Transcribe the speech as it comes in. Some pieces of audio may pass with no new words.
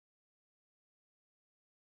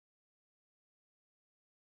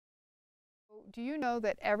Do you know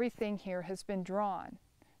that everything here has been drawn?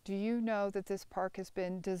 Do you know that this park has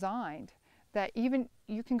been designed? That even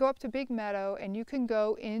you can go up to Big Meadow and you can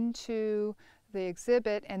go into the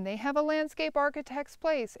exhibit and they have a landscape architect's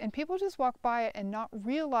place, and people just walk by it and not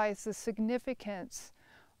realize the significance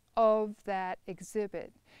of that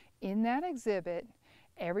exhibit. In that exhibit,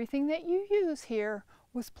 everything that you use here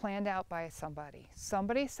was planned out by somebody.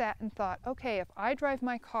 Somebody sat and thought, okay, if I drive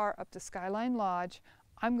my car up to Skyline Lodge,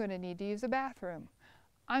 I'm going to need to use a bathroom.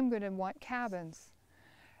 I'm going to want cabins.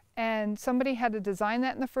 And somebody had to design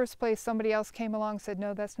that in the first place. Somebody else came along and said,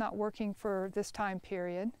 no, that's not working for this time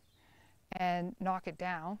period, and knock it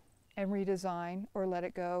down and redesign or let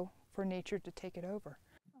it go for nature to take it over.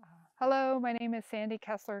 Hello, my name is Sandy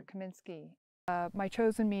Kessler Kaminski. My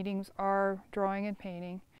chosen mediums are drawing and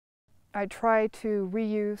painting. I try to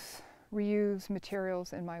reuse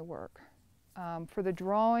materials in my work. For the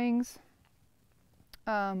drawings,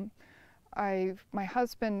 my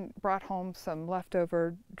husband brought home some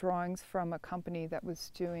leftover drawings from a company that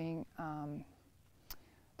was doing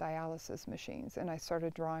dialysis machines, and I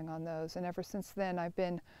started drawing on those, and ever since then I've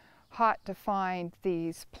been hot to find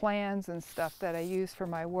these plans and stuff that I use for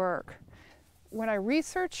my work. When I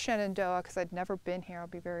researched Shenandoah, because I'd never been here, I'll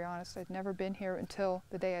be very honest, I'd never been here until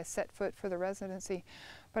the day I set foot for the residency,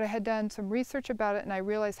 but I had done some research about it and I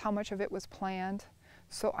realized how much of it was planned,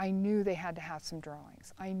 so I knew they had to have some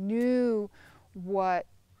drawings. I knew what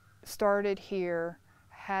started here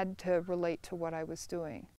had to relate to what I was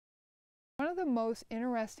doing. One of the most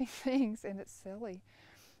interesting things, and it's silly,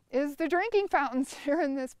 is the drinking fountains here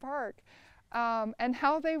in this park, and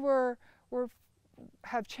how they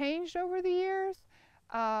have changed over the years,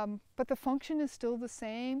 but the function is still the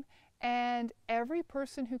same, and every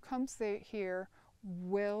person who comes here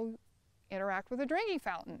will interact with a drinking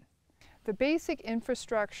fountain. The basic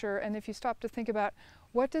infrastructure, and if you stop to think about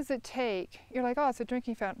what does it take, you're like, oh, it's a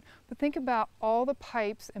drinking fountain, but think about all the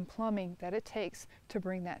pipes and plumbing that it takes to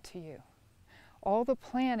bring that to you. All the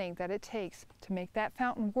planning that it takes to make that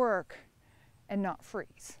fountain work and not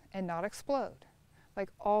freeze and not explode. Like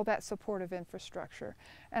all that supportive infrastructure.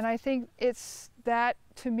 And I think that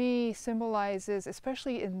to me symbolizes,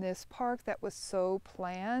 especially in this park that was so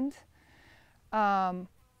planned,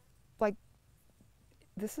 like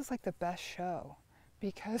this is like the best show,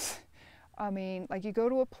 because I mean, like you go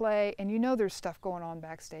to a play and you know there's stuff going on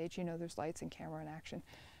backstage, you know there's lights and camera and action.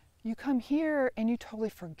 You come here and you totally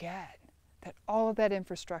forget that all of that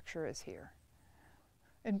infrastructure is here.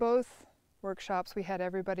 In both workshops we had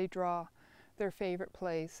everybody draw their favorite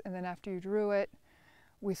place, and then after you drew it,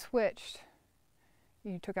 we switched.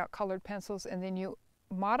 You took out colored pencils and then you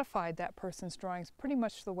modified that person's drawings pretty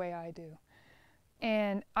much the way I do.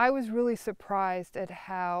 And I was really surprised at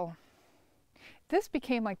how this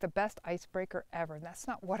became like the best icebreaker ever. And that's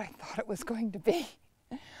not what I thought it was going to be.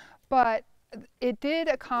 But it did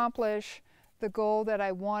accomplish the goal that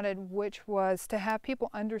I wanted, which was to have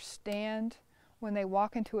people understand when they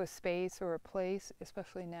walk into a space or a place,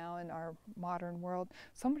 especially now in our modern world,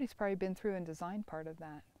 somebody's probably been through and designed part of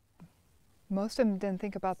that. Most of them didn't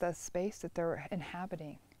think about the space that they're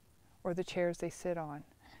inhabiting or the chairs they sit on.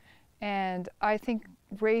 And I think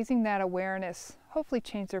raising that awareness hopefully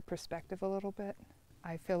changed their perspective a little bit.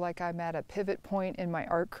 I feel like I'm at a pivot point in my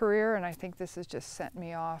art career, and I think this has just sent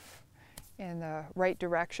me off in the right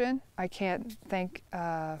direction. I can't thank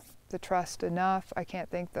the trust enough. I can't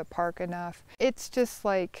thank the park enough. It's just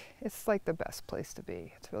like, it's like the best place to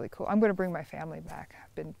be. It's really cool. I'm going to bring my family back.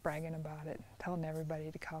 I've been bragging about it, telling everybody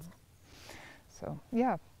to come. So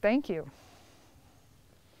yeah, thank you.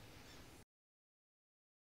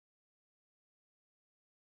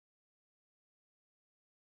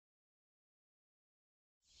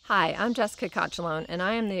 Hi, I'm Jessica Cochalone, and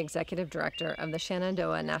I am the Executive Director of the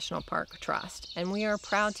Shenandoah National Park Trust, and we are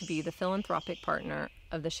proud to be the philanthropic partner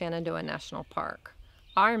of the Shenandoah National Park.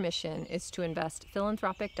 Our mission is to invest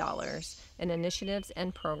philanthropic dollars in initiatives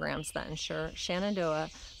and programs that ensure Shenandoah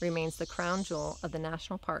remains the crown jewel of the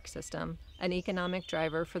national park system, an economic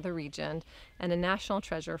driver for the region, and a national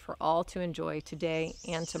treasure for all to enjoy today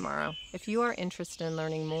and tomorrow. If you are interested in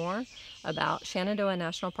learning more about Shenandoah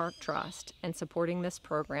National Park Trust and supporting this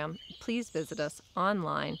program, please visit us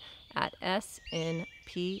online at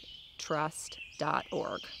snptrust.org.